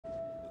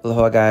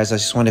Aloha guys, I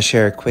just want to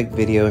share a quick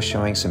video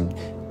showing some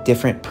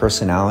different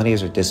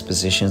personalities or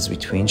dispositions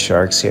between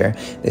sharks here.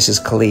 This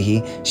is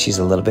Khalihi. She's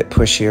a little bit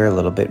pushier, a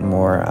little bit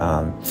more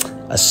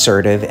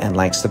assertive and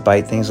likes to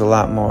bite things a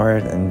lot more,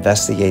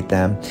 investigate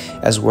them.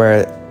 As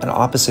where an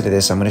opposite of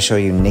this, I'm going to show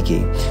you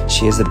Nikki.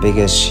 She is the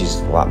biggest, she's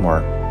a lot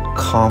more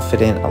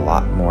confident, a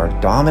lot more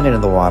dominant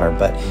in the water,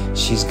 but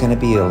she's going to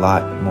be a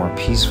lot more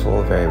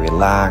peaceful, very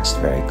relaxed,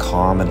 very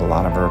calm in a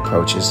lot of her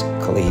approaches.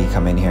 Khalihi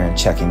come in here and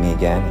checking me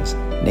again.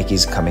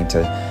 Nikki's coming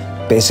to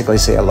basically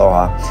say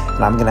aloha,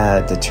 and I'm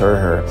gonna deter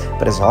her,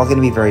 but it's all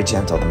gonna be very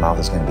gentle. The mouth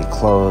is gonna be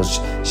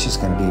closed. She's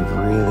gonna be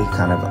really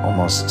kind of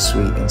almost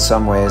sweet in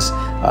some ways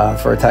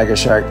for a tiger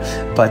shark.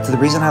 But the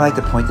reason I like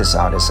to point this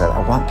out is that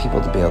I want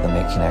people to be able to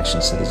make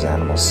connections to these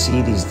animals,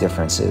 see these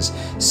differences,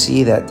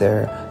 see that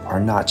there are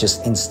not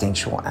just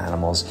instinctual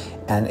animals,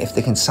 and if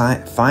they can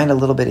find a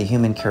little bit of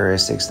human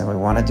characteristics, then we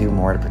want to do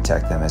more to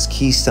protect them. As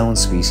keystone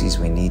species,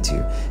 we need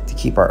to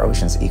keep our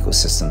oceans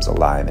ecosystems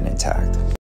alive and intact.